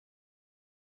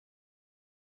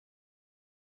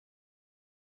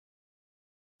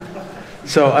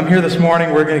So I'm here this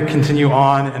morning. We're going to continue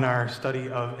on in our study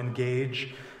of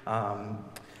Engage and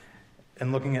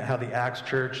looking at how the Acts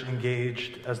Church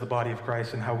engaged as the body of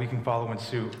Christ and how we can follow in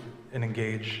suit and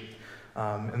engage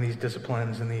in these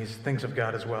disciplines and these things of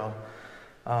God as well.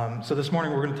 So this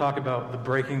morning we're going to talk about the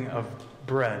breaking of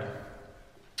bread.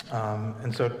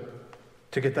 And so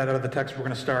to get that out of the text, we're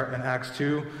going to start in Acts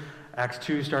 2. Acts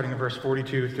 2, starting in verse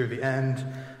 42 through the end.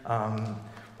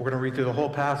 We're going to read through the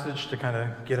whole passage to kind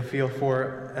of get a feel for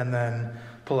it, and then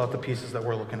pull out the pieces that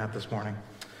we're looking at this morning.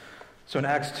 So in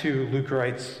Acts 2, Luke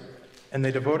writes, "And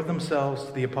they devoted themselves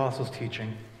to the apostles'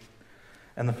 teaching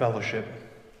and the fellowship,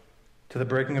 to the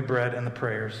breaking of bread and the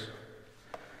prayers.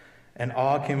 And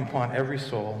awe came upon every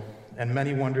soul, and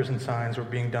many wonders and signs were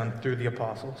being done through the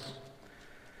apostles.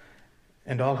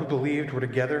 And all who believed were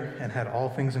together and had all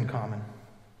things in common.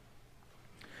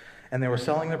 And they were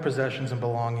selling their possessions and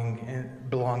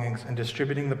belongings and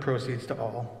distributing the proceeds to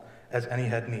all, as any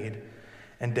had need.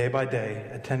 And day by day,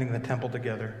 attending the temple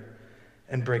together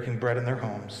and breaking bread in their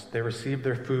homes, they received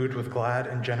their food with glad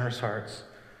and generous hearts,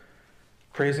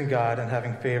 praising God and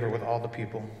having favor with all the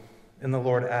people. And the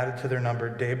Lord added to their number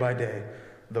day by day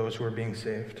those who were being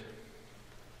saved."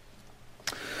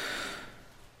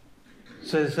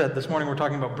 So as I said, this morning we're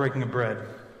talking about breaking of bread.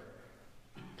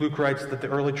 Luke writes that the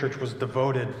early church was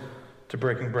devoted to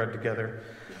breaking bread together.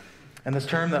 And this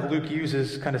term that Luke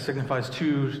uses kind of signifies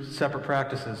two separate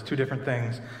practices, two different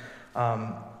things.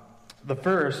 The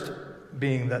first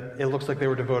being that it looks like they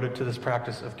were devoted to this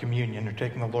practice of communion, or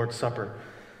taking the Lord's Supper.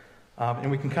 And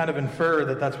we can kind of infer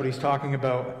that that's what he's talking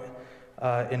about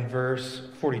in verse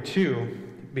 42,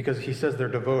 because he says they're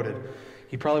devoted.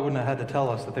 He probably wouldn't have had to tell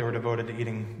us that they were devoted to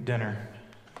eating dinner.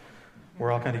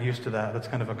 We're all kind of used to that. That's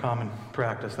kind of a common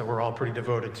practice that we're all pretty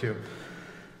devoted to.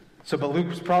 But Luke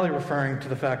was probably referring to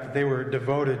the fact that they were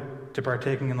devoted to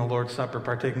partaking in the Lord's Supper,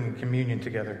 partaking in communion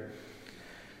together.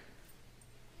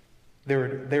 They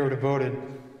were devoted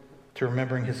to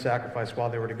remembering his sacrifice while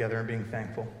they were together and being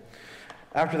thankful.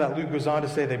 After that, Luke goes on to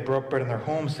say they broke bread in their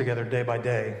homes together day by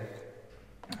day.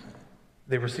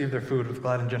 They received their food with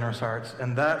glad and generous hearts,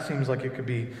 and that seems like it could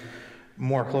be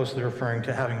more closely referring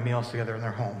to having meals together in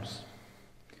their homes.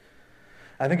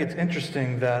 I think it's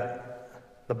interesting that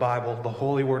the Bible, the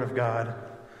Holy Word of God,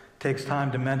 takes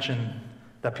time to mention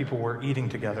that people were eating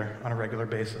together on a regular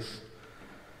basis.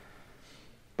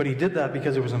 But he did that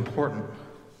because it was important.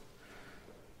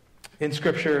 In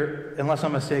Scripture, unless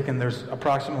I'm mistaken, there's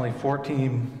approximately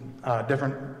 14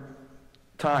 different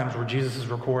times where Jesus is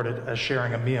recorded as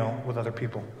sharing a meal with other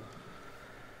people.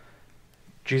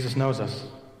 Jesus knows us.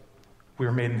 We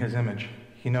were made in his image.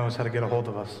 He knows how to get a hold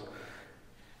of us.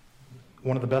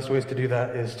 One of the best ways to do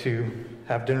that is to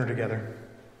have dinner together.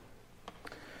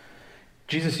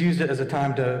 Jesus used it as a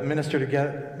time to minister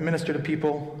to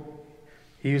people.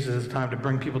 He used it as a time to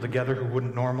bring people together who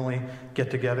wouldn't normally get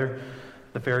together.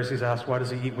 The Pharisees asked, "Why does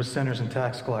he eat with sinners and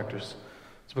tax collectors?"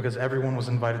 It's because everyone was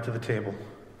invited to the table.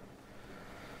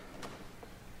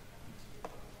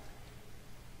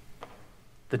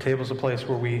 The table is a place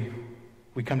where we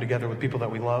come together with people that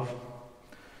we love.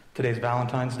 Today's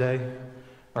Valentine's Day,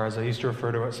 or as I used to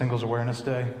refer to it, Singles Awareness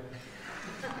Day.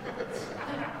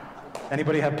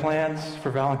 Anybody have plans for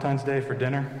Valentine's Day for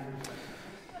dinner?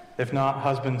 If not,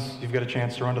 husbands, you've got a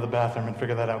chance to run to the bathroom and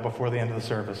figure that out before the end of the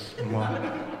service, and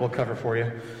we'll cover for you.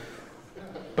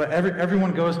 But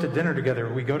everyone goes to dinner together.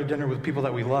 We go to dinner with people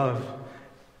that we love.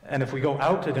 And if we go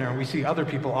out to dinner, we see other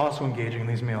people also engaging in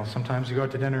these meals. Sometimes you go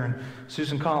out to dinner and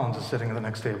Susan Collins is sitting at the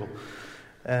next table.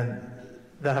 And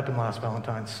that happened last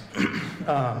Valentine's.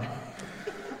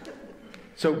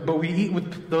 But we eat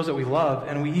with those that we love,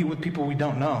 and we eat with people we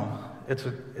don't know. It's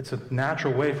a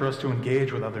natural way for us to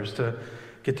engage with others, to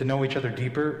get to know each other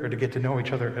deeper, or to get to know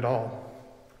each other at all.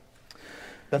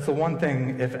 That's the one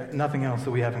thing, if nothing else,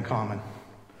 that we have in common.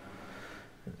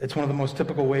 It's one of the most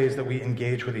typical ways that we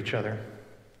engage with each other.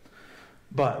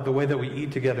 But the way that we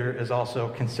eat together is also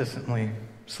consistently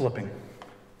slipping.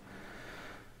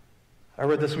 I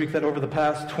read this week that over the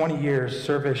past 20 years,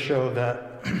 surveys show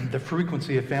that the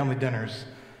frequency of family dinners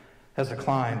has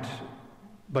declined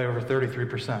by over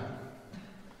 33%.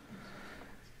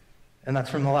 And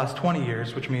that's from the last 20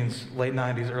 years, which means late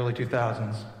 90s, early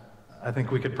 2000s. I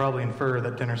think we could probably infer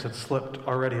that dinners had slipped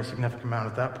already a significant amount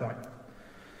at that point.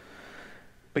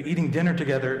 But eating dinner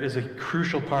together is a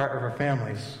crucial part of our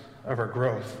families, of our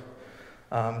growth.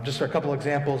 Just a couple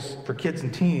examples for kids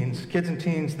and teens. Kids and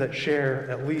teens that share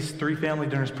at least 3 family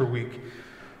dinners per week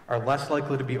are less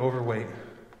likely to be overweight,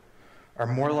 are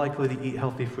more likely to eat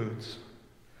healthy foods.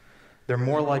 They're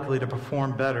more likely to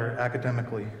perform better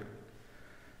academically.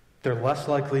 They're less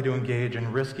likely to engage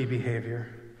in risky behavior.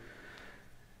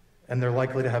 and they're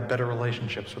likely to have better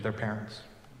relationships with their parents.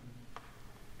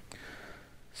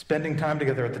 Spending time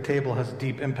together at the table has a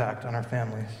deep impact on our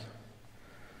families.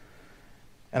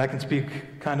 And I can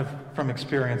speak kind of from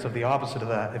experience of the opposite of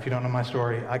that. If you don't know my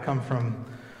story, I come from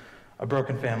a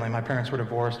broken family. My parents were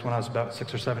divorced when I was about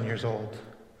 6 or 7 years old.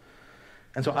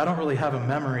 And so I don't really have a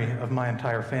memory of my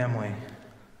entire family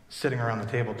sitting around the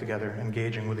table together,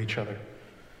 engaging with each other.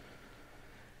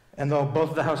 And though both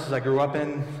of the houses I grew up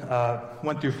in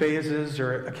went through phases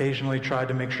or occasionally tried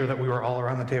to make sure that we were all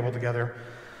around the table together,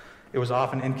 it was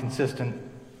often inconsistent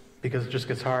because it just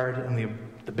gets hard, and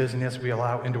the busyness we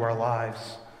allow into our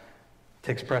lives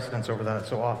takes precedence over that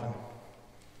so often.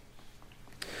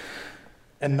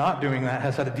 And not doing that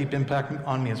has had a deep impact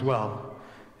on me as well.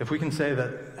 If we can say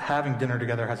that having dinner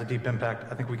together has a deep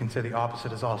impact, I think we can say the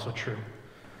opposite is also true.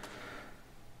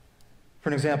 For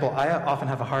an example, I often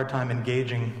have a hard time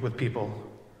engaging with people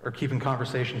or keeping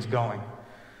conversations going.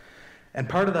 And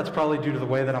part of that's probably due to the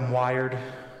way that I'm wired.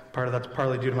 Part of that's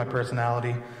partly due to my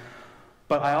personality.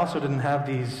 But I also didn't have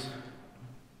these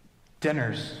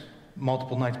dinners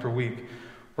multiple nights per week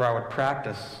where I would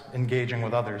practice engaging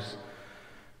with others,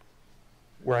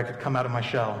 where I could come out of my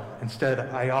shell. Instead,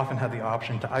 I often had the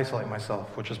option to isolate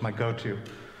myself, which is my go-to,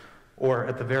 or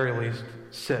at the very least,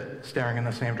 sit staring in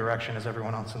the same direction as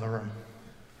everyone else in the room.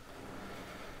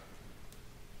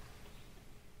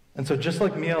 And so just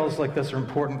like meals like this are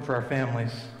important for our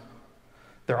families,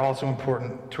 they're also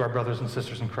important to our brothers and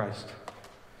sisters in Christ.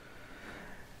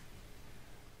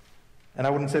 And I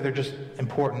wouldn't say they're just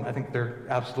important, I think they're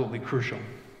absolutely crucial.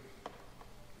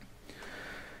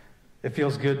 It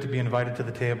feels good to be invited to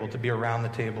the table, to be around the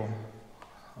table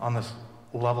on this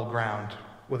level ground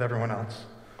with everyone else.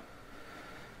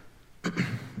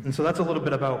 And so that's a little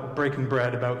bit about breaking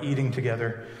bread, about eating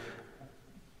together.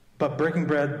 But breaking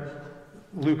bread,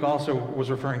 Luke also was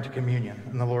referring to communion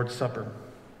and the Lord's Supper.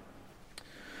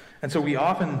 And so we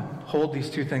often hold these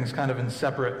two things kind of in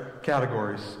separate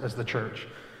categories as the church.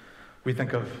 We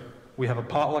think of, we have a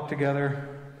potluck together,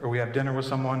 or we have dinner with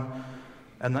someone,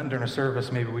 and then during a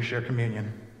service, maybe we share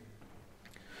communion.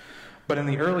 But in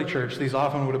the early church, these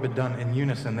often would have been done in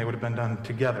unison. They would have been done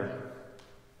together.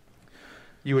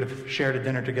 You would have shared a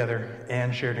dinner together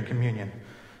and shared in communion.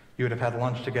 You would have had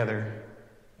lunch together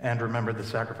and remembered the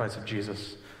sacrifice of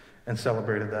Jesus and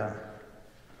celebrated that.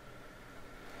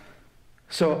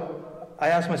 So I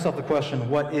asked myself the question,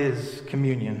 what is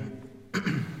communion?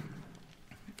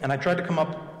 And I tried to come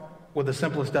up with the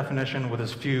simplest definition with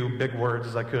as few big words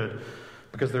as I could,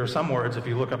 because there are some words, if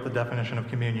you look up the definition of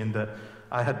communion, that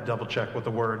I had to double check what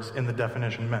the words in the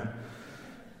definition meant.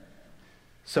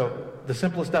 So the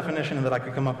simplest definition that I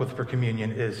could come up with for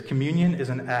communion is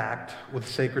an act with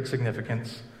sacred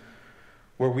significance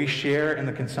where we share in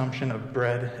the consumption of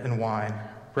bread and wine,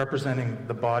 representing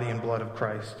the body and blood of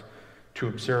Christ, to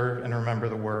observe and remember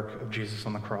the work of Jesus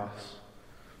on the cross.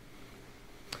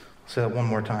 I'll say that one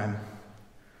more time.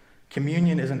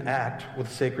 Communion is an act with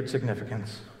sacred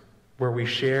significance where we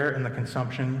share in the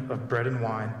consumption of bread and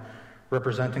wine,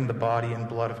 representing the body and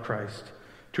blood of Christ,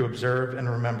 to observe and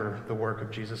remember the work of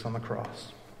Jesus on the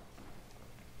cross.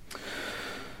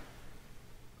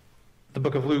 The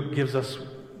book of Luke gives us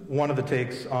one of the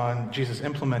takes on Jesus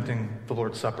implementing the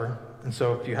Lord's Supper. And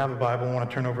so if you have a Bible and want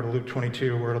to turn over to Luke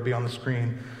 22, where it'll be on the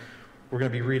screen, we're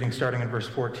going to be reading starting in verse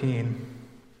 14.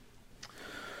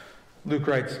 Luke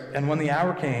writes, "And when the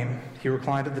hour came, he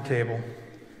reclined at the table,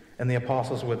 and the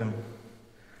apostles with him.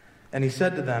 And he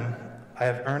said to them, 'I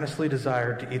have earnestly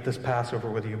desired to eat this Passover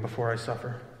with you before I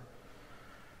suffer.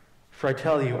 For I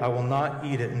tell you, I will not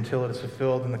eat it until it is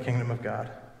fulfilled in the kingdom of God.'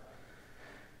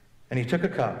 And he took a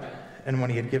cup, and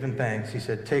when he had given thanks, he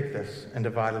said, 'Take this and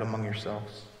divide it among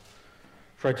yourselves.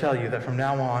 For I tell you that from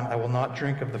now on I will not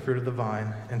drink of the fruit of the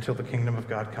vine until the kingdom of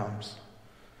God comes.'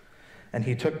 And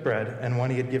he took bread, and when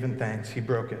he had given thanks, he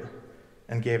broke it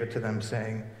and gave it to them,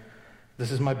 saying,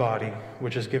 'This is my body,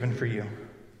 which is given for you.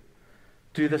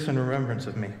 Do this in remembrance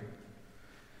of me.'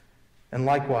 And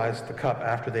likewise the cup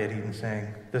after they had eaten,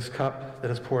 saying, 'This cup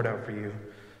that is poured out for you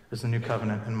is the new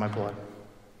covenant in my blood.'"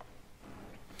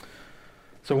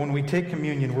 So when we take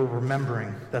communion, we're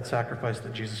remembering that sacrifice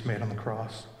that Jesus made on the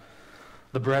cross.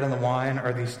 The bread and the wine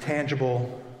are these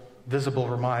tangible, visible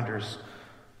reminders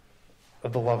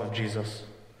of the love of Jesus.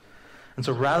 And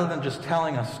so rather than just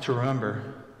telling us to remember,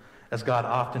 as God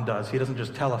often does, he doesn't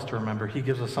just tell us to remember, he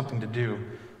gives us something to do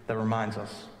that reminds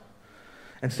us.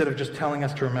 Instead of just telling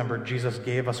us to remember, Jesus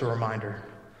gave us a reminder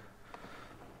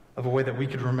of a way that we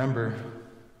could remember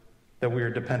that we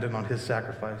are dependent on his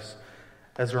sacrifice,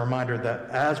 as a reminder that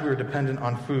as we are dependent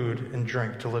on food and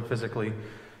drink to live physically,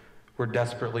 we're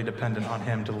desperately dependent on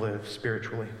him to live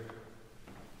spiritually.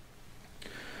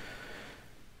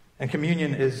 And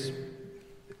communion is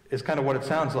kind of what it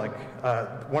sounds like.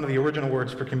 One of the original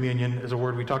words for communion is a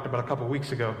word we talked about a couple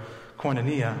weeks ago,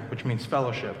 koinonia, which means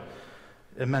fellowship.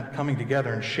 It meant coming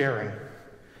together and sharing.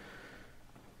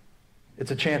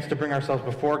 It's a chance to bring ourselves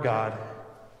before God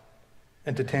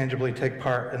and to tangibly take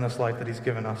part in this life that he's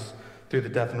given us through the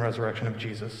death and resurrection of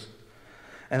Jesus.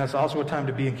 And it's also a time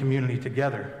to be in community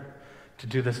together, to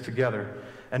do this together.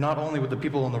 And not only with the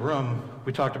people in the room,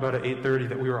 we talked about at 8:30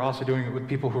 that we were also doing it with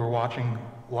people who are watching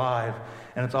live.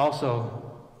 And it's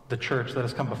also the church that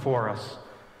has come before us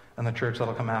and the church that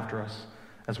will come after us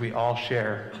as we all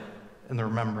share in the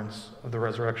remembrance of the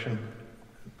resurrection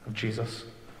of Jesus.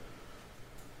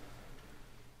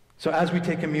 So as we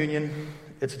take communion,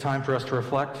 it's a time for us to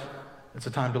reflect. It's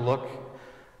a time to look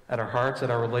at our hearts, at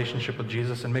our relationship with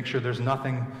Jesus, and make sure there's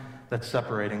nothing that's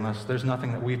separating us. There's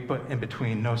nothing that we've put in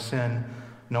between, no sin,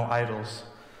 no idols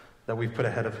that we've put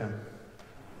ahead of him.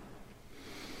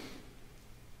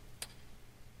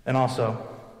 And also,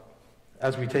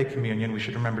 as we take communion, we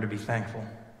should remember to be thankful.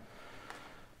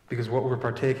 Because what we're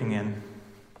partaking in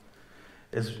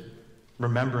is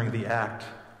remembering the act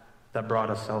that brought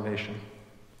us salvation.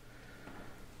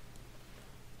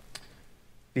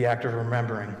 The act of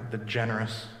remembering the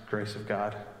generous grace of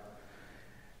God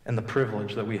and the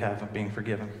privilege that we have of being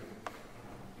forgiven.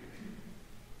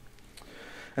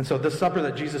 And so this supper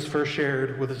that Jesus first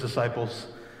shared with his disciples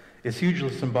is hugely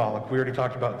symbolic. We already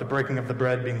talked about the breaking of the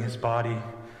bread being his body,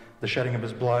 the shedding of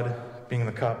his blood being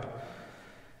the cup.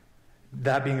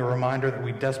 That being a reminder that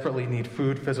we desperately need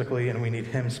food physically and we need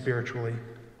him spiritually.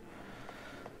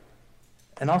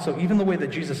 And also, even the way that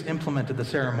Jesus implemented the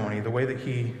ceremony, the way that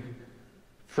he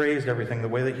phrased everything, the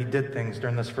way that he did things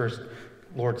during this first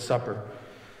Lord's Supper,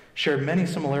 shared many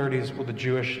similarities with the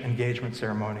Jewish engagement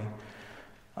ceremony.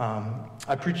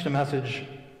 I preached a message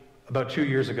about 2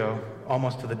 years ago,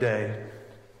 almost to the day.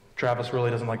 Travis really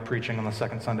doesn't like preaching on the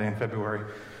second Sunday in February,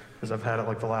 because I've had it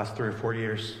like the last 3 or 4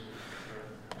 years.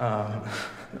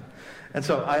 And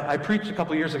so I preached a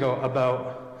couple years ago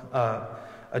about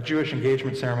a Jewish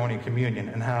engagement ceremony and communion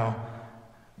and how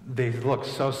they look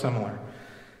so similar.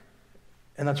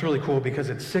 And that's really cool because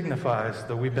it signifies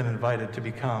that we've been invited to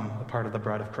become a part of the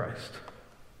bride of Christ.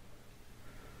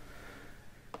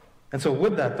 And so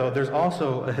with that, though, there's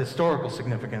also a historical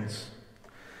significance.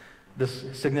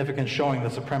 This significance showing the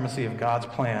supremacy of God's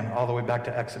plan all the way back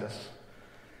to Exodus.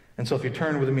 And so if you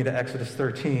turn with me to Exodus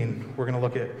 13, we're going to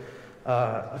look at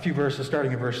a few verses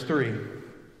starting in verse 3.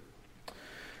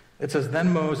 It says,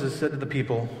 "Then Moses said to the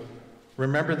people,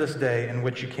 'Remember this day in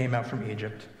which you came out from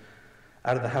Egypt,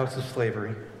 out of the house of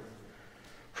slavery.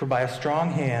 For by a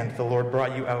strong hand the Lord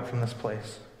brought you out from this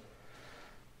place.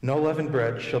 No leavened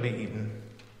bread shall be eaten.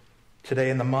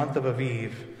 Today in the month of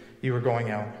Aviv you are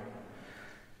going out.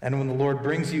 And when the Lord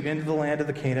brings you into the land of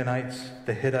the Canaanites,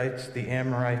 the Hittites, the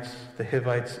Amorites, the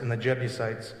Hivites, and the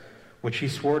Jebusites, which he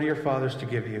swore to your fathers to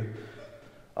give you,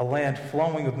 a land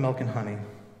flowing with milk and honey,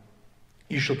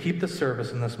 you shall keep the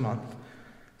service in this month.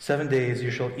 7 days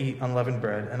you shall eat unleavened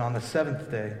bread, and on the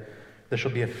 7th day there shall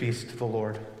be a feast to the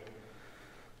Lord.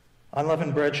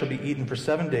 Unleavened bread shall be eaten for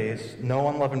 7 days. No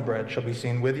unleavened bread shall be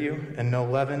seen with you, and no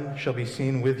leaven shall be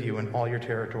seen with you in all your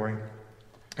territory.'"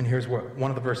 And here's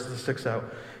one of the verses that sticks out.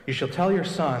 "You shall tell your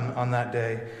son on that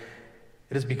day,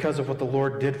 'It is because of what the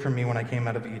Lord did for me when I came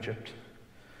out of Egypt.'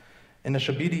 And it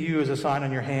shall be to you as a sign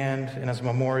on your hand and as a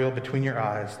memorial between your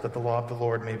eyes, that the law of the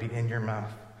Lord may be in your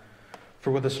mouth.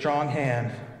 For with a strong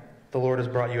hand the Lord has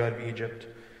brought you out of Egypt.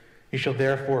 You shall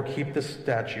therefore keep this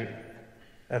statute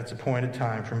at its appointed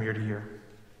time from year to year."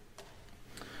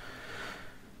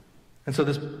 And so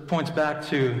this points back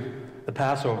to the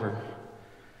Passover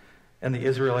and the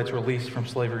Israelites released from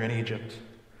slavery in Egypt.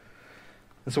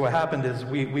 And so what happened is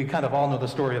we kind of all know the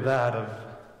story of that, of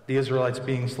the Israelites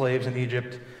being slaves in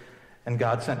Egypt, and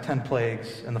God sent 10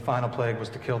 plagues, and the final plague was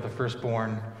to kill the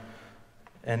firstborn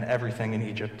and everything in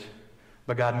Egypt.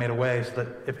 But God made a way so that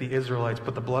if the Israelites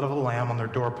put the blood of a lamb on their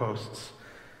doorposts,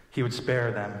 he would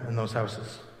spare them in those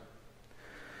houses.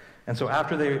 And so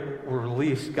after they were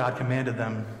released, God commanded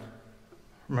them.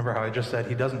 Remember how I just said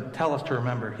he doesn't tell us to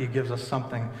remember. He gives us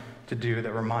something to do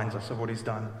that reminds us of what he's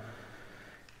done.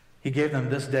 He gave them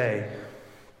this day.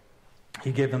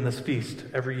 He gave them this feast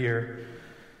every year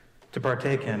to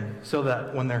partake in, so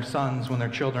that when their sons, when their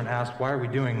children asked, "Why are we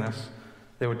doing this?"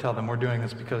 they would tell them, "We're doing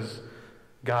this because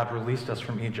God released us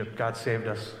from Egypt. God saved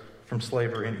us from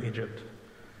slavery in Egypt."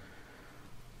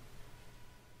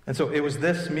 And so it was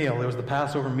this meal, it was the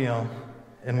Passover meal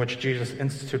in which Jesus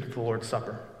instituted the Lord's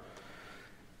Supper.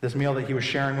 This meal that he was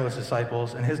sharing with his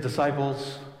disciples, and his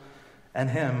disciples and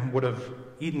him would have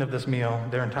eaten of this meal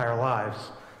their entire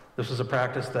lives, This was a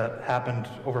practice that happened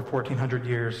over 1,400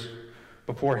 years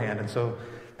beforehand, and so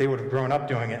they would have grown up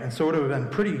doing it. And so it would have been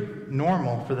pretty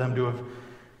normal for them to have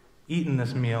eaten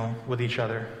this meal with each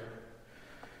other.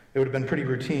 It would have been pretty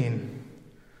routine.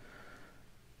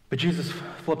 But Jesus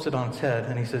flips it on its head,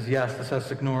 and he says, yes, this has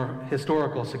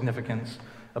historical significance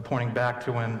of pointing back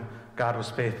to when God was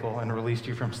faithful and released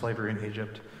you from slavery in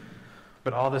Egypt.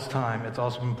 But all this time, it's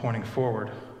also been pointing forward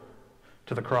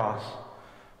to the cross,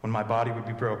 when my body would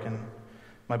be broken,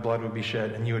 my blood would be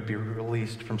shed, and you would be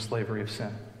released from slavery of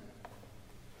sin.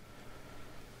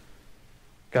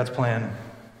 God's plan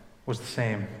was the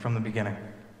same from the beginning.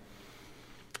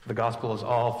 The gospel is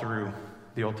all through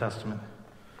the Old Testament.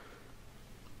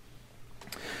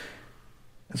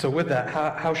 And so with that,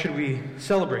 how should we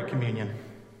celebrate communion?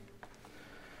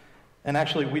 And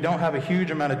actually, we don't have a huge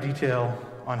amount of detail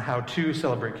on how to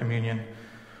celebrate communion.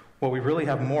 What we really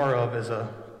have more of is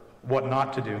a what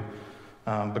not to do,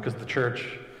 because the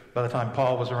church, by the time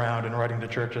Paul was around and writing to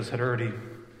churches, had already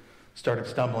started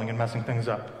stumbling and messing things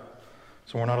up.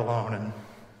 So we're not alone in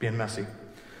being messy.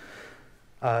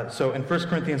 So in 1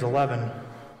 Corinthians 11,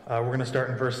 we're going to start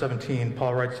in verse 17.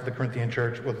 Paul writes to the Corinthian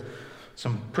church with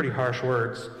some pretty harsh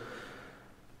words.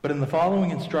 But in the following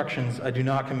instructions, I do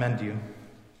not commend you,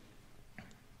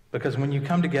 because when you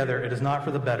come together, it is not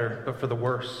for the better, but for the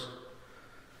worse.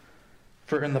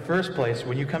 For in the first place,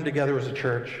 when you come together as a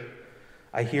church,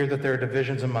 I hear that there are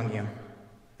divisions among you,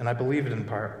 and I believe it in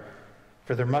part,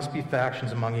 for there must be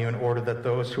factions among you in order that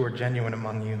those who are genuine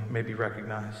among you may be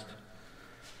recognized.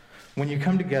 When you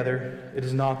come together, it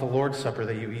is not the Lord's Supper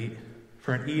that you eat,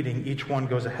 for in eating, each one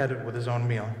goes ahead with his own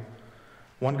meal.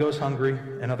 One goes hungry,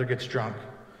 another gets drunk.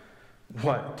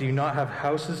 What, do you not have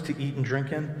houses to eat and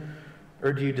drink in?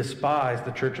 Or do you despise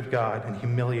the church of God and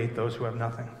humiliate those who have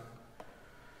nothing?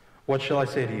 What shall I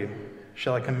say to you?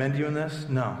 Shall I commend you in this?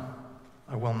 No,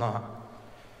 I will not.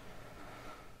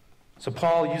 So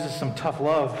Paul uses some tough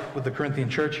love with the Corinthian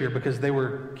church here because they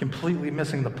were completely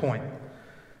missing the point.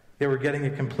 They were getting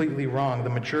it completely wrong. The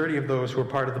majority of those who were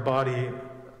part of the body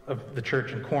of the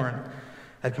church in Corinth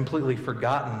had completely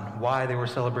forgotten why they were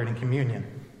celebrating communion.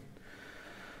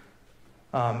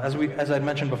 As I'd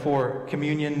mentioned before,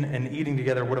 communion and eating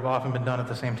together would have often been done at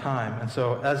the same time. And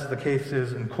so, as the case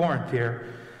is in Corinth here,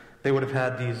 they would have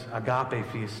had these agape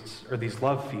feasts, or these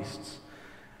love feasts,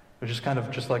 which is kind of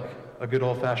just like a good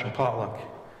old-fashioned potluck.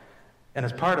 And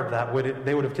as part of that,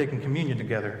 they would have taken communion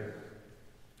together.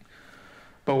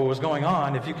 But what was going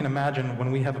on, if you can imagine,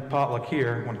 when we have a potluck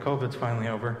here, when COVID's finally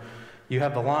over, you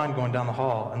have the line going down the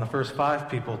hall, and the first 5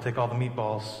 people take all the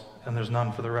meatballs, and there's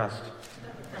none for the rest.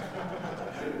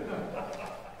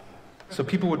 So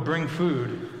people would bring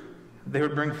food. They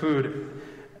would bring food,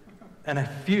 and a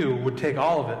few would take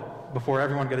all of it before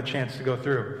everyone got a chance to go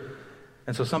through.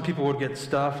 And so some people would get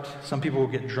stuffed, some people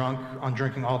would get drunk on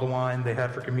drinking all the wine they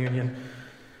had for communion,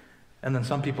 and then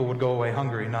some people would go away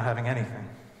hungry, not having anything.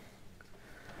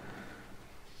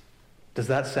 Does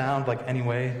that sound like any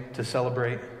way to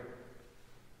celebrate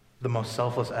the most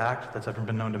selfless act that's ever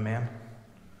been known to man?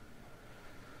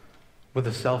 With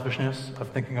the selfishness of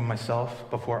thinking of myself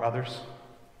before others?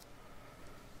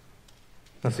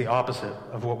 That's the opposite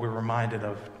of what we're reminded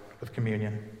of with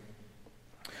communion.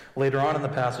 Later on in the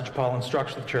passage, Paul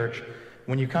instructs the church,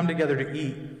 when you come together to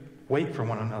eat, wait for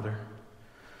one another.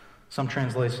 Some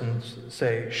translations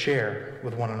say share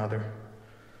with one another.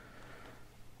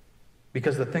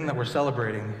 Because the thing that we're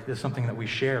celebrating is something that we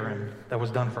share in, that was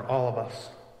done for all of us.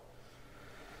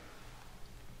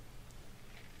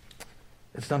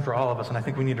 It's done for all of us, and I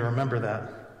think we need to remember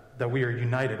that we are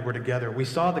united, we're together. We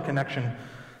saw the connection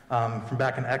from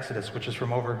back in Exodus, which is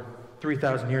from over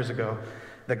 3,000 years ago,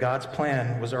 that God's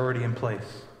plan was already in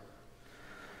place.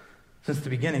 Since the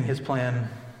beginning, his plan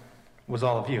was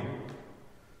all of you.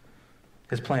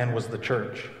 His plan was the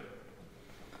church.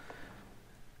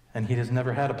 And he has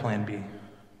never had a plan B,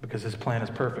 because his plan is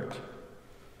perfect.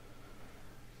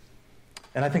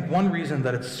 And I think one reason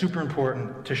that it's super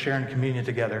important to share in communion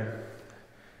together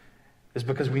is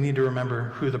because we need to remember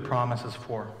who the promise is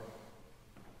for.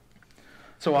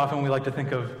 So often we like to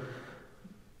think of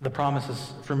the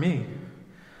promises for me.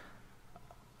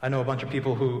 I know a bunch of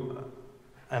people who,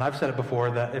 and I've said it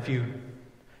before, that if you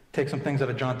take some things out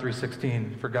of John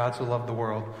 3:16, for God so loved the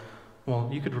world, well,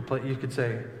 you could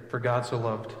say, for God so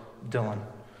loved Dylan,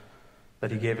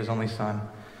 that he gave his only son.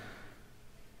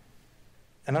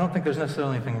 And I don't think there's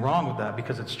necessarily anything wrong with that,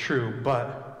 because it's true,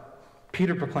 but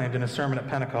Peter proclaimed in his sermon at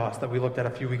Pentecost that we looked at a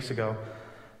few weeks ago,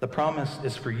 the promise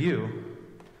is for you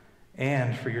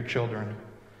and for your children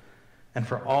and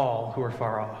for all who are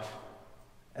far off,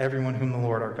 everyone whom the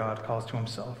Lord our God calls to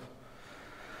himself.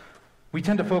 We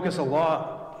tend to focus a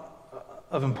lot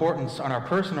of importance on our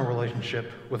personal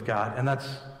relationship with God, and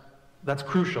that's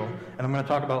crucial. And I'm going to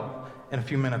talk about in a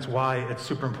few minutes why it's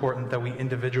super important that we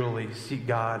individually seek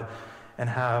God and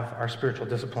have our spiritual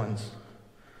disciplines.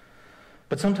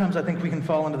 But sometimes I think we can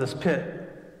fall into this pit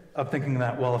of thinking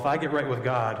that, well, if I get right with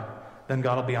God, then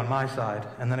God will be on my side,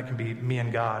 and then it can be me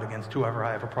and God against whoever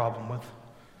I have a problem with.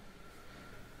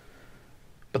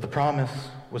 But the promise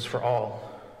was for all.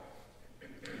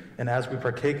 And as we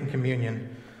partake in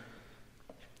communion,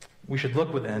 we should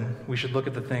look within. We should look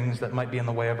at the things that might be in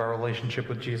the way of our relationship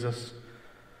with Jesus.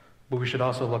 But we should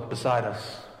also look beside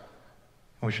us.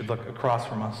 And we should look across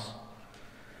from us.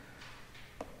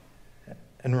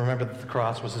 And remember that the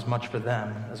cross was as much for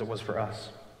them as it was for us.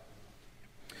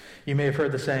 You may have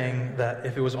heard the saying that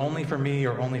if it was only for me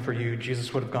or only for you,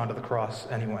 Jesus would have gone to the cross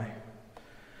anyway.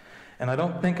 And I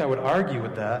don't think I would argue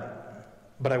with that,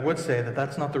 but I would say that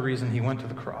that's not the reason he went to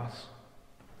the cross.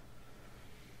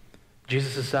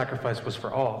 Jesus' sacrifice was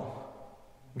for all.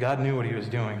 God knew what he was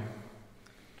doing.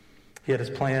 He had his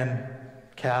plan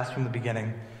cast from the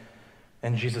beginning,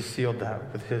 and Jesus sealed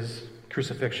that with his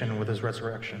crucifixion and with his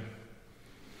resurrection.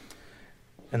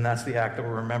 And that's the act that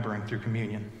we're remembering through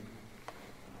communion.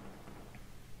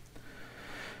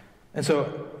 And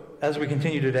so, as we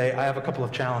continue today, I have a couple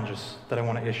of challenges that I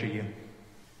want to issue you.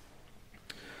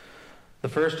 The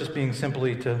first just being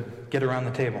simply to get around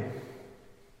the table.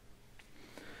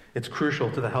 It's crucial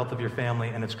to the health of your family,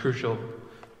 and it's crucial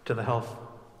to the health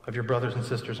of your brothers and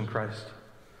sisters in Christ.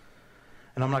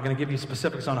 And I'm not going to give you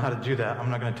specifics on how to do that. I'm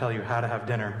not going to tell you how to have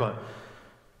dinner, but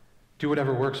do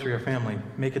whatever works for your family.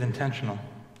 Make it intentional.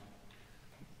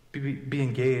 Be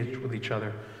engaged with each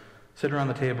other. Sit around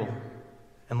the table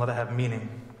and let it have meaning.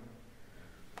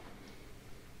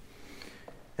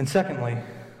 And secondly,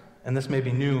 and this may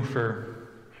be new for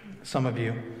some of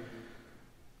you,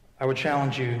 I would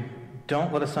challenge you,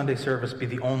 don't let a Sunday service be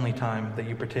the only time that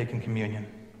you partake in communion.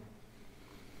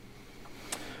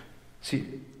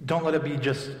 See, don't let it be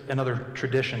just another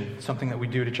tradition, something that we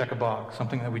do to check a box,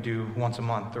 something that we do once a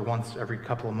month or once every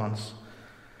couple of months.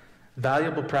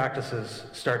 Valuable practices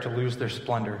start to lose their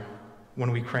splendor when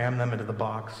we cram them into the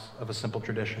box of a simple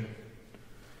tradition.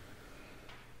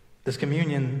 This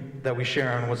communion that we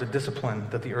share on was a discipline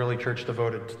that the early church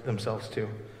devoted themselves to,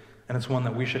 and it's one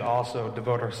that we should also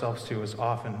devote ourselves to as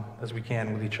often as we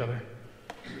can with each other.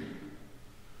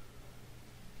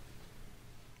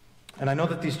 And I know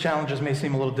that these challenges may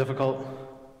seem a little difficult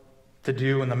to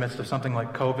do in the midst of something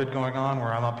like COVID going on,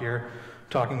 where I'm up here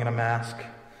talking in a mask,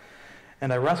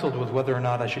 and I wrestled with whether or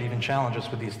not I should even challenge us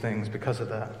with these things because of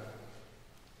that.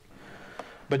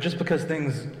 But just because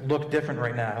things look different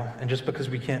right now, and just because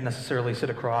we can't necessarily sit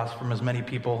across from as many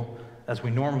people as we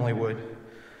normally would,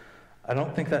 I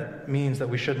don't think that means that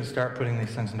we shouldn't start putting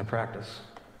these things into practice.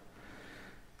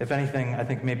 If anything, I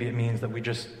think maybe it means that we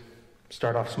just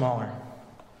start off smaller.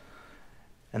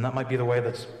 And that might be the way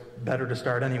that's better to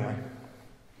start anyway.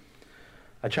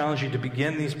 I challenge you to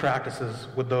begin these practices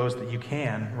with those that you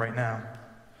can right now.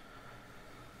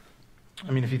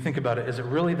 I mean, if you think about it, is it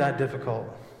really that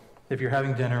difficult if you're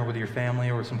having dinner with your family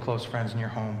or with some close friends in your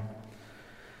home,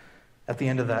 at the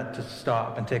end of that, to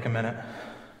stop and take a minute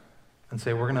and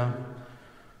say, we're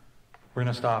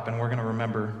gonna stop and we're gonna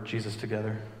remember Jesus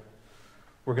together.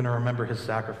 We're gonna remember his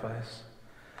sacrifice.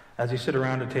 As you sit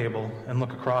around a table and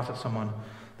look across at someone,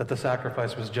 that the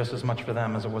sacrifice was just as much for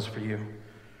them as it was for you.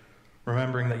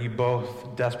 Remembering that you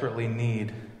both desperately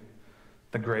need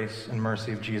the grace and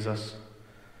mercy of Jesus,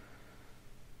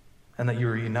 and that you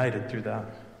were united through that.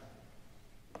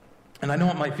 And I know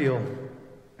it might feel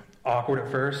awkward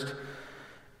at first.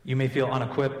 You may feel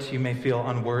unequipped. You may feel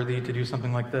unworthy to do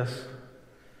something like this.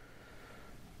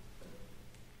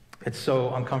 It's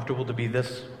so uncomfortable to be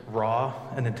this raw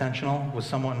and intentional with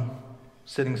someone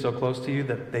sitting so close to you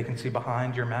that they can see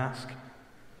behind your mask.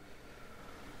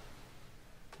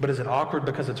 But is it awkward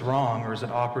because it's wrong, or is it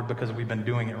awkward because we've been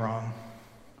doing it wrong?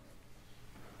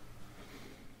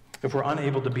 If we're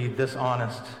unable to be this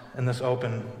honest and this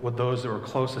open with those that are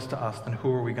closest to us, then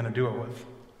who are we going to do it with?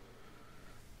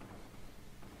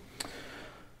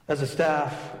 As a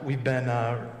staff, we've been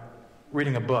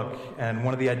reading a book, and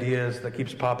one of the ideas that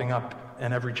keeps popping up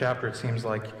in every chapter, it seems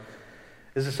like,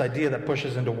 is this idea that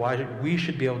pushes into why we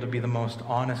should be able to be the most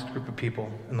honest group of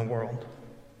people in the world.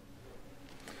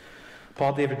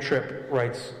 Paul David Tripp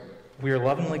writes, "We are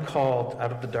lovingly called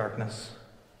out of the darkness,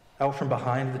 out from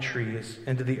behind the trees,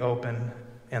 into the open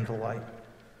and the light.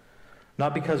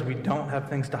 Not because we don't have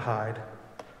things to hide,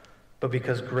 but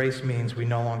because grace means we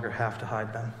no longer have to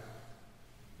hide them."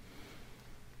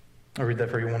 I'll read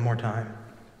that for you one more time.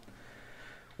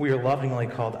 We are lovingly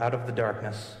called out of the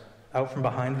darkness, out from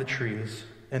behind the trees,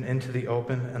 and into the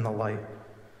open and the light.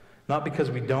 Not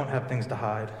because we don't have things to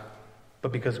hide,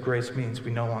 but because grace means we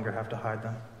no longer have to hide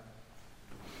them.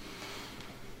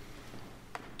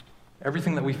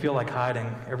 Everything that we feel like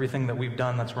hiding, everything that we've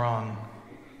done that's wrong,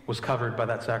 was covered by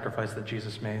that sacrifice that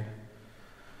Jesus made.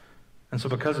 And so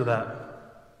because of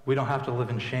that, we don't have to live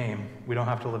in shame. We don't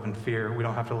have to live in fear. We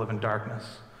don't have to live in darkness.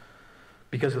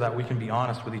 Because of that, we can be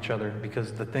honest with each other,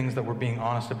 because the things that we're being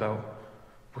honest about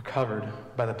were covered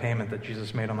by the payment that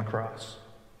Jesus made on the cross.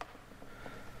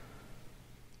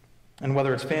 And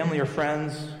whether it's family or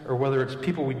friends, or whether it's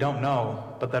people we don't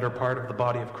know, but that are part of the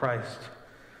body of Christ,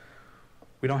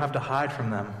 we don't have to hide from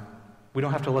them. We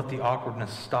don't have to let the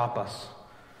awkwardness stop us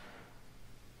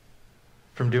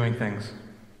from doing things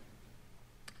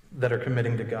that are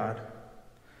committing to God.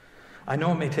 I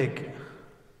know it may take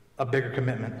a bigger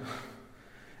commitment.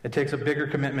 It takes a bigger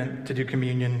commitment to do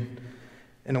communion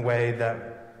in a way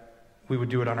that we would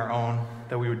do it on our own,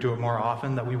 that we would do it more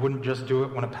often, that we wouldn't just do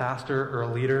it when a pastor or a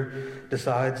leader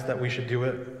decides that we should do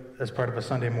it as part of a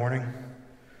Sunday morning.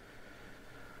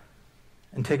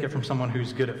 And take it from someone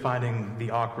who's good at finding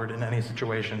the awkward in any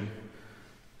situation,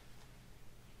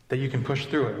 that you can push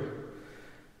through it.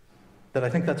 That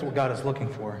I think that's what God is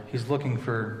looking for. He's looking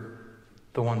for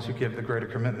the ones who give the greater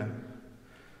commitment.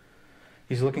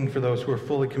 He's looking for those who are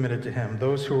fully committed to Him,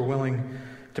 those who are willing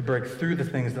to break through the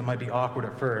things that might be awkward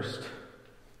at first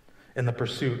in the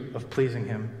pursuit of pleasing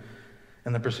Him,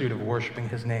 in the pursuit of worshiping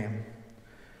His name,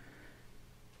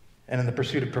 and in the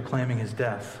pursuit of proclaiming His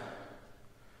death,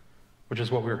 which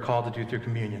is what we are called to do through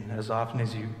communion. As often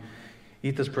as you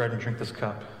eat this bread and drink this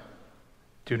cup,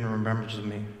 do it in remembrance of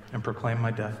me, and proclaim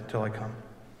my death until I come.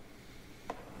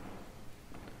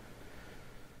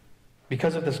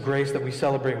 Because of this grace that we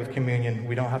celebrate with communion,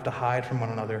 we don't have to hide from one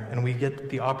another, and we get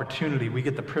the opportunity, we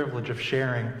get the privilege of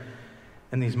sharing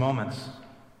in these moments,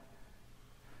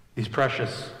 these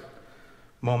precious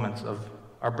moments of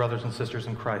our brothers and sisters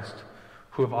in Christ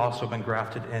who have also been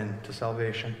grafted into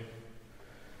salvation.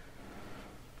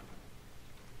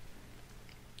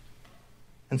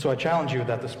 And so I challenge you with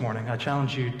that this morning. I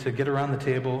challenge you to get around the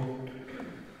table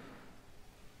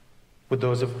with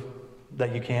those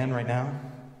that you can right now.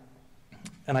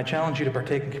 And I challenge you to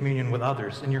partake in communion with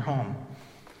others in your home,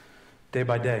 day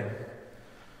by day.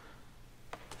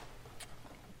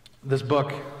 This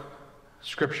book,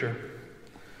 Scripture,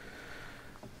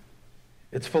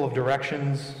 it's full of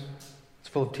directions, it's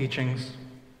full of teachings,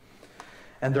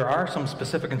 and there are some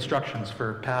specific instructions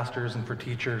for pastors and for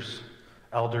teachers,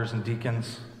 elders and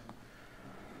deacons,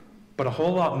 but a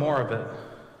whole lot more of it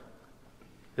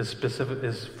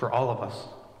is for all of us.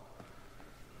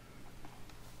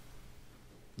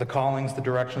 The callings, the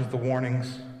directions, the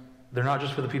warnings, they're not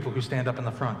just for the people who stand up in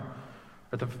the front,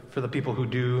 or for the people who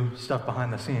do stuff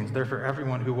behind the scenes. They're for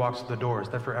everyone who walks through the doors.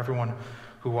 They're for everyone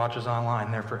who watches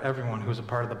online. They're for everyone who's a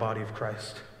part of the body of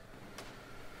Christ.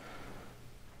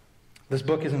 This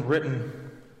book isn't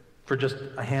written for just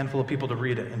a handful of people to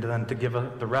read it and then to give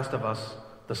the rest of us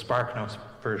the SparkNotes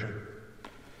version.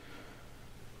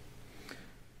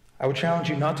 I would challenge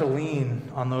you not to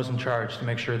lean on those in charge to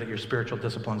make sure that your spiritual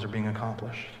disciplines are being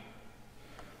accomplished.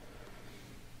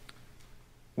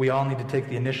 We all need to take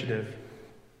the initiative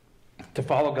to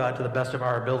follow God to the best of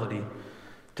our ability,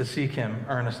 to seek Him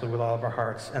earnestly with all of our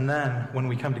hearts. And then, when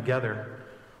we come together,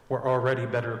 we're already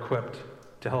better equipped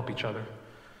to help each other,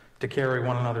 to carry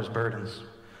one another's burdens.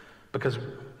 Because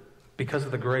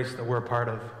of the grace that we're a part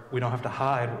of, we don't have to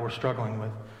hide what we're struggling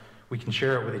with. We can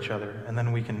share it with each other, and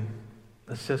then we can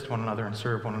assist one another and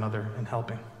serve one another in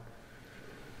helping.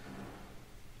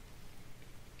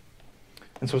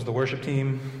 And so as the worship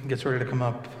team gets ready to come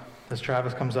up, as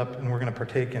Travis comes up, and we're going to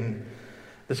partake in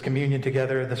this communion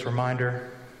together, this reminder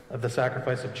of the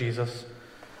sacrifice of Jesus.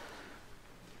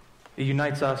 It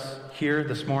unites us here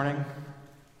this morning.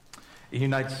 It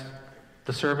unites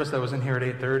the service that was in here at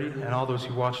 8:30, and all those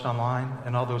who watched online,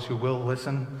 and all those who will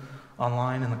listen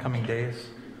online in the coming days.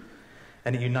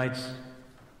 And it unites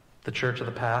the church of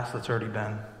the past that's already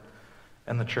been,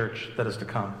 and the church that is to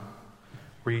come.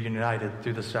 We're united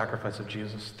through the sacrifice of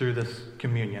Jesus, through this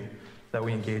communion that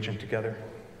we engage in together.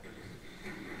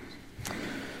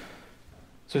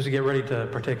 So as we get ready to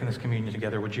partake in this communion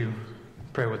together, would you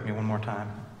pray with me one more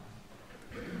time?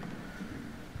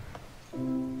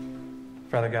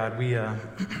 Father God, we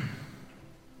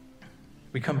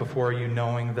come before you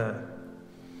knowing that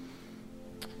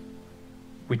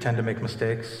we tend to make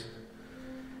mistakes,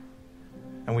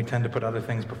 and we tend to put other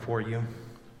things before you.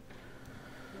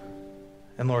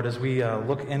 And Lord, as we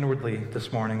look inwardly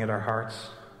this morning at our hearts,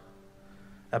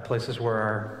 at places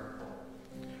where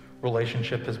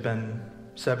relationship has been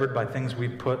severed by things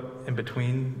we've put in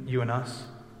between you and us.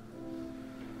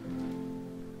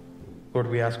 Lord,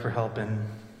 we ask for help in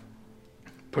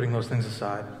putting those things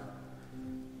aside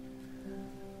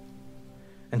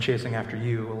and chasing after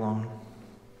you alone.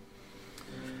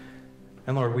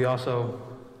 And Lord, we also,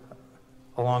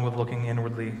 along with looking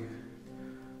inwardly,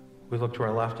 we look to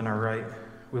our left and our right.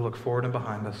 We look forward and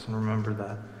behind us and remember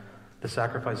that the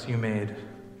sacrifice you made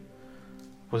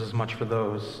was as much for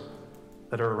those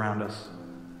that are around us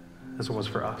as it was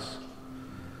for us.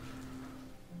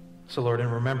 So Lord, in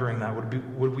remembering that,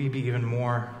 would we be even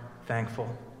more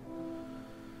thankful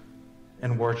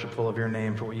and worshipful of your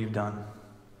name for what you've done?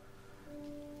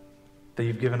 That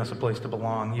you've given us a place to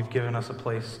belong. You've given us a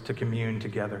place to commune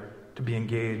together, to be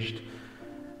engaged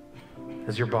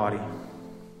as your body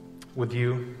with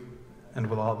you and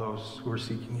with all those who are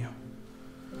seeking you.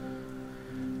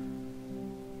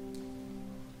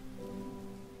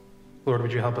 Lord,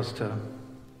 would you help us to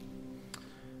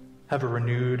have a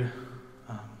renewed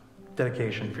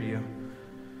dedication for you?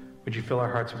 Would you fill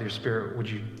our hearts with your Spirit? Would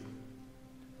you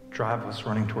drive us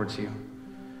running towards you?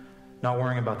 Not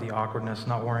worrying about the awkwardness,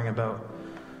 not worrying about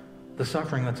the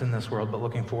suffering that's in this world, but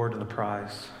looking forward to the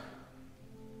prize,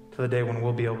 to the day when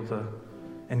we'll be able to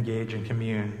engage and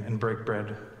commune and break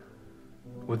bread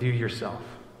with you yourself.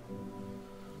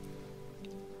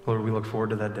 Lord, we look forward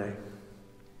to that day,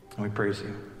 and we praise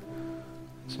you.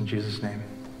 It's in Jesus' name.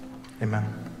 Amen.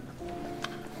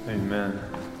 Amen.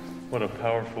 What a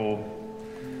powerful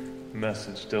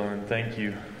message, Dylan. Thank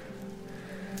you.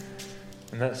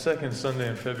 And that second Sunday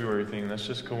in February thing, that's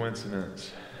just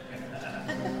coincidence.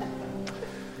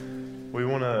 We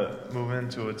want to move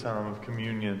into a time of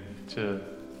communion to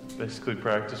basically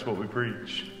practice what we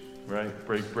preach, right?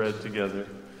 Break bread together.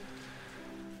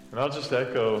 And I'll just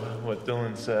echo what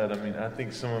Dylan said. I mean, I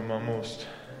think some of my most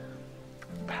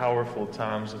powerful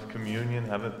times of communion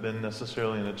haven't been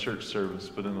necessarily in a church service,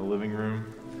 but in the living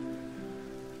room,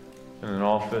 in an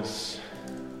office,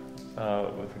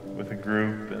 with a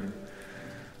group and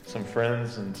some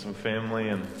friends and some family.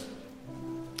 And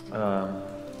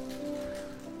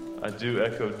I do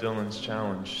echo Dylan's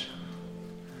challenge.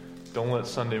 Don't let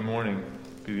Sunday morning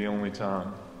be the only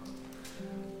time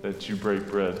that you break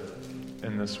bread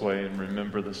in this way and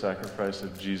remember the sacrifice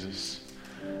of Jesus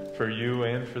for you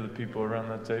and for the people around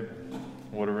that table.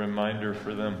 What a reminder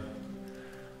for them.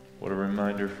 What a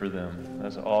reminder for them.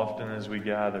 As often as we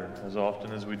gather, as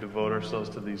often as we devote ourselves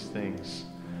to these things,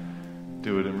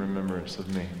 do it in remembrance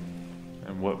of me.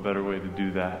 And what better way to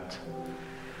do that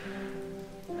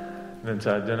than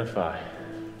to identify,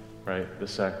 right, the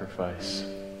sacrifice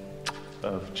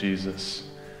of Jesus.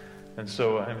 And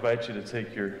so I invite you to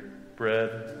take your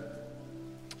bread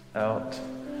out.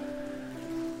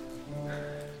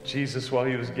 Jesus, while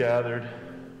he was gathered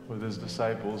with his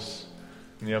disciples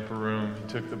in the upper room, he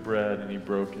took the bread and he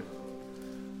broke it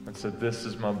and said, "This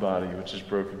is my body, which is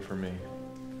broken for me,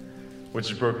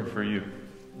 which is broken for you.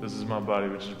 This is my body,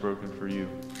 which is broken for you."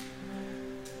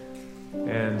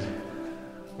 And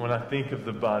when I think of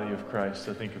the body of Christ,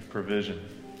 I think of provision.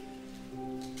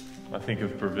 I think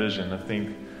of provision. I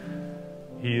think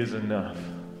he is enough,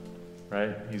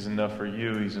 right? He's enough for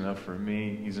you. He's enough for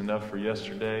me. He's enough for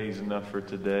yesterday. He's enough for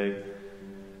today.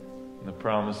 And the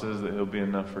promise is that he'll be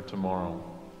enough for tomorrow.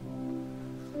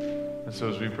 And so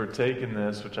as we partake in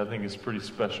this, which I think is a pretty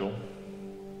special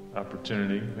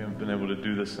opportunity, we haven't been able to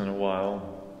do this in a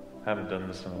while, haven't done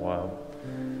this in a while.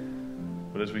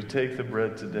 But as we take the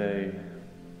bread today,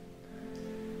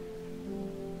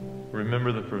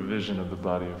 remember the provision of the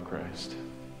body of Christ.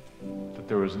 That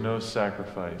there was no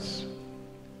sacrifice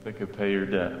that could pay your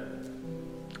debt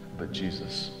but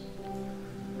Jesus.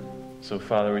 So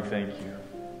Father, we thank you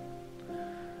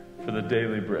for the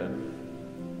daily bread,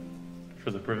 for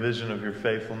the provision of your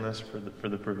faithfulness, for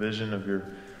the provision of your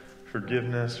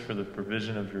forgiveness, for the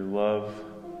provision of your love,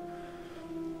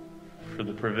 for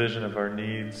the provision of our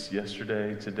needs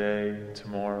yesterday, today,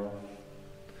 tomorrow.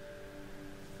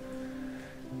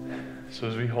 So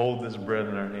as we hold this bread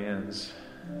in our hands,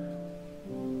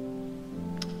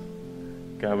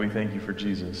 God, we thank you for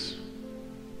Jesus.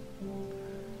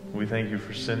 We thank you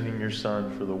for sending your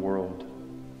Son for the world,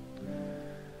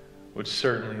 which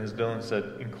certainly, as Dylan said,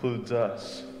 includes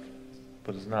us,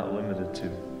 but is not limited to.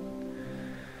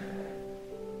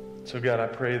 So God, I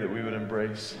pray that we would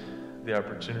embrace the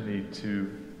opportunity to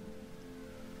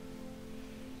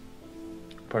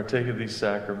partake of these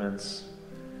sacraments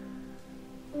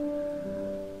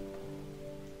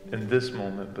in this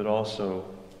moment, but also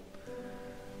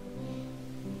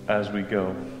as we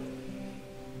go.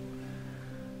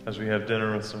 As we have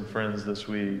dinner with some friends this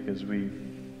week, as we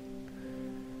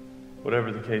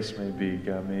Whatever the case may be,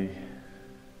 God, may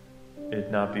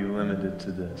it not be limited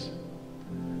to this.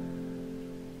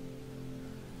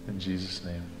 In Jesus'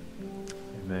 name,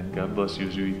 amen. God bless you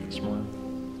as you eat this morning.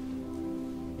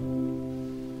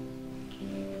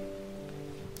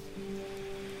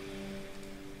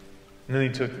 And then he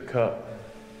took the cup.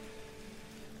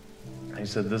 He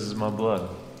said, "This is my blood,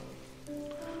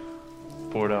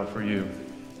 poured out for you,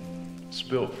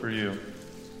 spilt for you."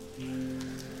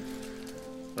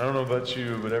 I don't know about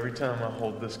you, but every time I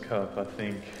hold this cup, I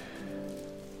think,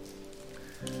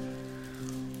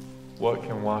 what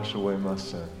can wash away my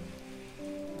sin?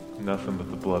 Nothing but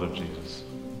the blood of Jesus.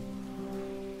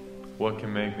 What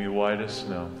can make me white as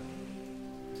snow?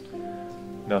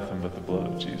 Nothing but the blood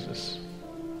of Jesus.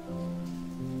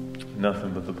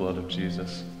 Nothing but the blood of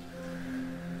Jesus.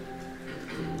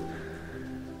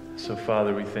 So,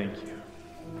 Father, we thank you.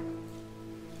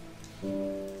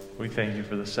 We thank you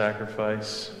for the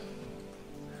sacrifice.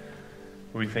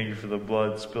 We thank you for the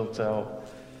blood spilt out.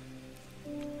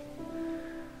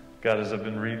 God, as I've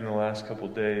been reading the last couple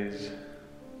days,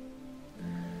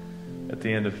 at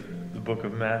the end of the book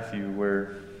of Matthew,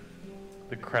 where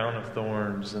the crown of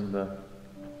thorns and the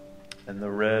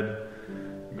red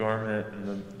garment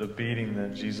and the beating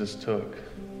that Jesus took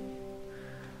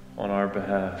on our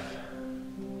behalf,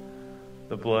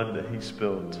 the blood that he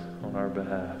spilled on our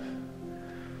behalf,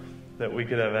 that we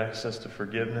could have access to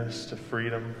forgiveness, to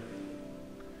freedom,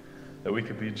 that we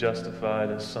could be justified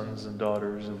as sons and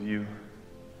daughters of you.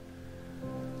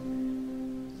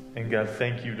 And God,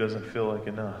 thank you doesn't feel like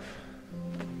enough.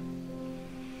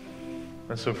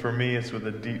 And so for me, it's with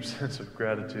a deep sense of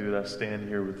gratitude I stand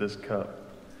here with this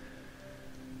cup,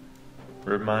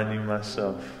 reminding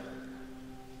myself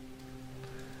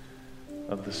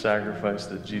of the sacrifice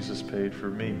that Jesus paid for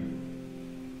me,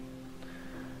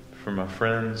 for my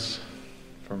friends,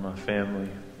 for my family,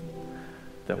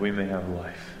 that we may have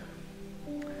life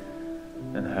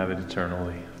and have it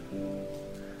eternally.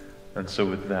 And so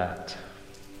with that,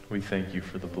 we thank you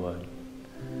for the blood.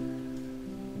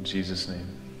 In Jesus' name.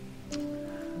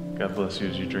 God bless you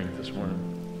as you drink this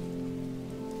morning.